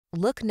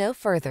Look no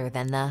further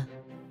than the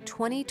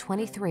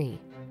 2023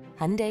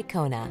 Hyundai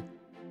Kona.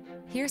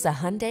 Here's a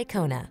Hyundai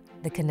Kona,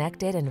 the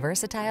connected and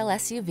versatile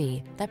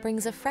SUV that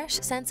brings a fresh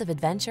sense of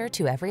adventure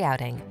to every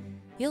outing.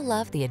 You'll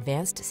love the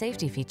advanced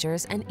safety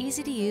features and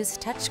easy-to-use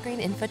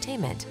touchscreen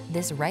infotainment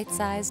this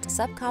right-sized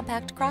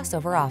subcompact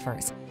crossover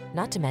offers,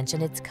 not to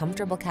mention its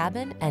comfortable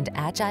cabin and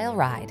agile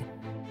ride.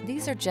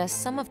 These are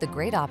just some of the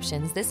great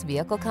options this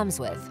vehicle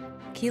comes with: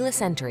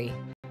 keyless entry,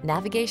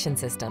 navigation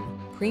system,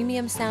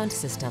 premium sound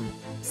system,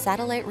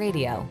 satellite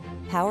radio,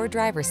 power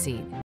driver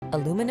seat,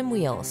 aluminum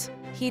wheels,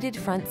 heated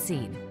front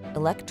seat,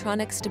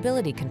 electronic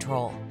stability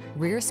control,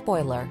 rear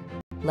spoiler,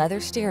 leather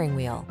steering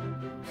wheel.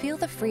 Feel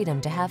the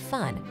freedom to have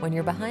fun when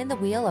you're behind the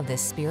wheel of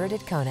this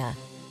spirited Kona.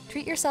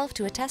 Treat yourself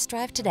to a test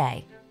drive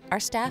today. Our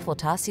staff will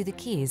toss you the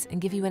keys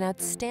and give you an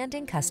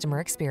outstanding customer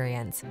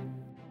experience.